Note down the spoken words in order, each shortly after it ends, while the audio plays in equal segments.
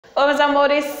Oi meus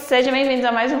amores, sejam bem-vindos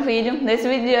a mais um vídeo. Nesse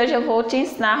vídeo de hoje eu vou te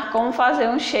ensinar como fazer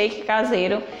um shake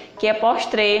caseiro, que é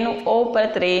pós-treino ou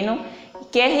pré-treino,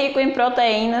 que é rico em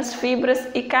proteínas, fibras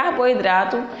e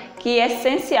carboidrato, que é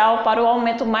essencial para o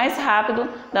aumento mais rápido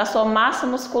da sua massa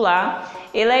muscular.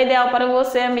 Ele é ideal para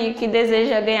você, amigo, que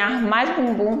deseja ganhar mais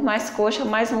bumbum, mais coxa,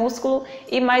 mais músculo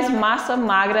e mais massa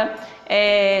magra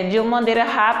de uma maneira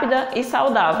rápida e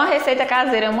saudável. Uma receita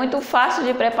caseira muito fácil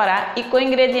de preparar e com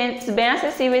ingredientes bem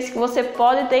acessíveis que você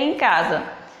pode ter em casa.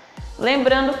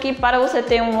 Lembrando que para você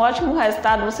ter um ótimo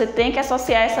resultado, você tem que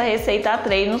associar essa receita a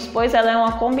treinos, pois ela é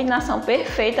uma combinação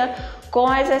perfeita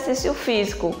com exercício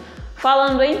físico.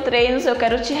 Falando em treinos, eu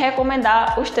quero te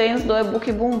recomendar os treinos do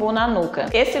e-book Bumbum na Nuca.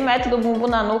 Esse método Bumbum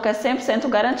na Nuca é 100%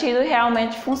 garantido e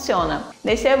realmente funciona.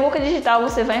 Nesse e-book digital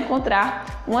você vai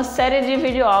encontrar uma série de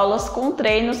videoaulas com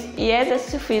treinos e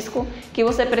exercício físico que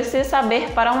você precisa saber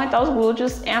para aumentar os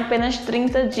glúteos em apenas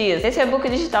 30 dias. Esse e-book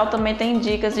digital também tem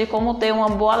dicas de como ter uma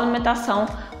boa alimentação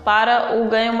para o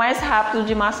ganho mais rápido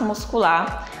de massa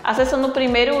muscular. Acessando o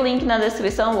primeiro link na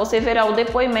descrição, você verá o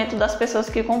depoimento das pessoas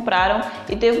que compraram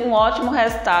e teve um ótimo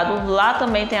resultado. Lá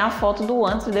também tem a foto do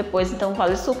antes e depois, então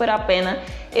vale super a pena.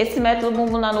 Esse método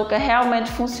Bumbum na Nuca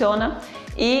realmente funciona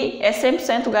e é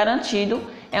 100% garantido.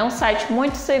 É um site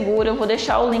muito seguro, eu vou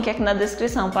deixar o link aqui na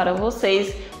descrição para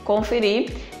vocês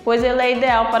conferir, pois ele é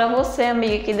ideal para você,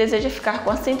 amiga, que deseja ficar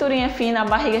com a cinturinha fina, a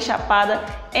barriga chapada,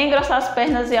 engrossar as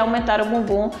pernas e aumentar o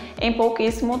bumbum em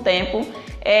pouquíssimo tempo.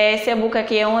 Esse e-book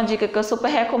aqui é uma dica que eu super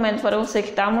recomendo para você que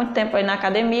está há muito tempo aí na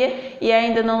academia e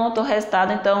ainda não notou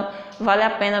resultado, então vale a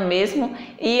pena mesmo.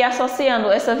 E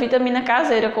associando essa vitamina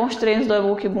caseira com os treinos do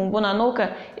e-book Bumbum na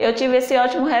Nuca, eu tive esse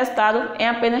ótimo resultado em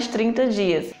apenas 30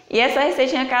 dias. E essa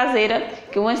receitinha caseira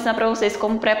que eu vou ensinar para vocês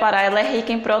como preparar, ela é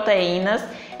rica em proteínas,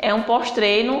 é um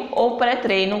pós-treino ou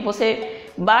pré-treino. Você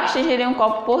basta ingerir um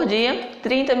copo por dia,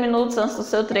 30 minutos antes do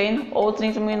seu treino ou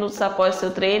 30 minutos após o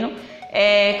seu treino.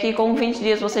 Que com 20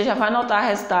 dias você já vai notar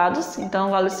resultados, então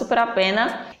vale super a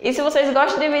pena. E se vocês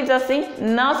gostam de vídeos assim,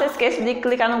 não se esqueça de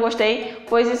clicar no gostei,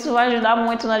 pois isso vai ajudar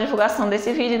muito na divulgação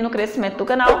desse vídeo e no crescimento do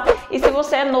canal. E se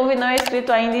você é novo e não é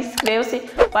inscrito ainda, inscreva-se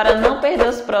para não perder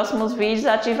os próximos vídeos,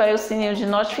 ative aí o sininho de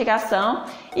notificação.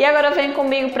 E agora vem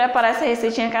comigo preparar essa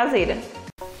receitinha caseira.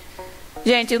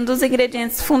 Gente, um dos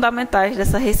ingredientes fundamentais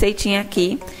dessa receitinha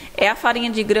aqui é a farinha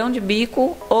de grão de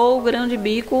bico ou grão de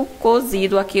bico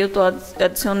cozido. Aqui eu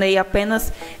adicionei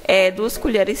apenas 2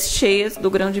 colheres cheias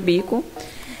do grão de bico.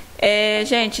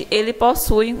 Gente, ele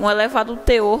possui um elevado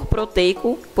teor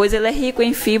proteico, pois ele é rico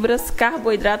em fibras,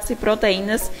 carboidratos e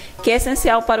proteínas, que é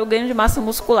essencial para o ganho de massa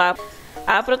muscular.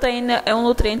 A proteína é um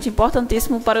nutriente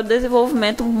importantíssimo para o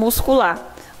desenvolvimento muscular.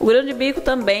 O grão de bico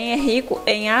também é rico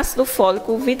em ácido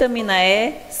fólico, vitamina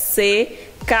E, C,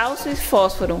 cálcio e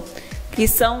fósforo, que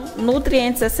são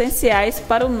nutrientes essenciais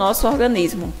para o nosso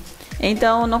organismo.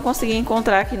 Então, eu não consegui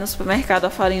encontrar aqui no supermercado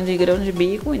a farinha de grão de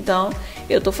bico, então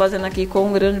eu estou fazendo aqui com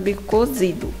o grão de bico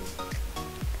cozido.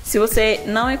 Se você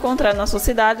não encontrar na sua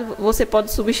cidade, você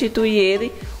pode substituir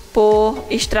ele por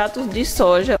extratos de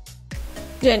soja.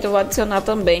 Gente, eu vou adicionar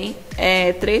também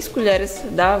 3 colheres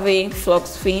da aveia em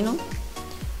flocos finos.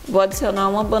 Vou adicionar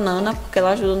uma banana, porque ela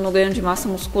ajuda no ganho de massa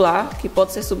muscular, que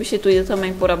pode ser substituída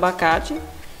também por abacate.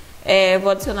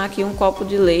 Vou adicionar aqui um copo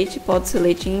de leite, pode ser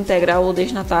leite integral ou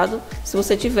desnatado. Se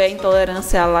você tiver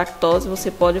intolerância à lactose, você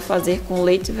pode fazer com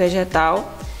leite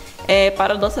vegetal.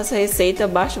 Para adoçar essa receita,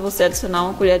 basta você adicionar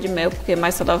uma colher de mel, porque é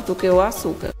mais saudável do que o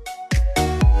açúcar.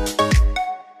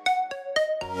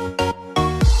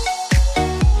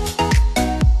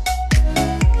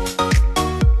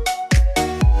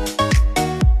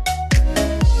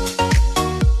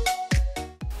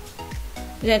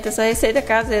 Gente, essa receita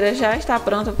caseira já está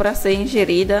pronta para ser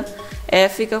ingerida,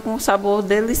 fica com um sabor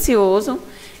delicioso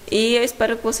e eu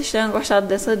espero que vocês tenham gostado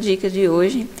dessa dica de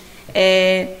hoje.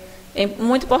 É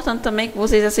muito importante também que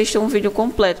vocês assistam um vídeo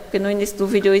completo, porque no início do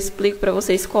vídeo eu explico para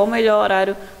vocês qual o melhor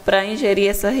horário para ingerir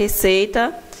essa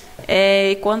receita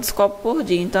e quantos copos por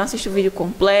dia. Então assista o vídeo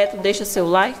completo, deixa seu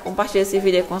like, compartilha esse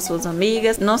vídeo com as suas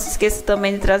amigas. Não se esqueça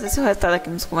também de trazer seu resultado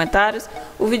aqui nos comentários.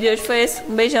 O vídeo de hoje foi esse,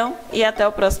 um beijão e até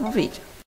o próximo vídeo.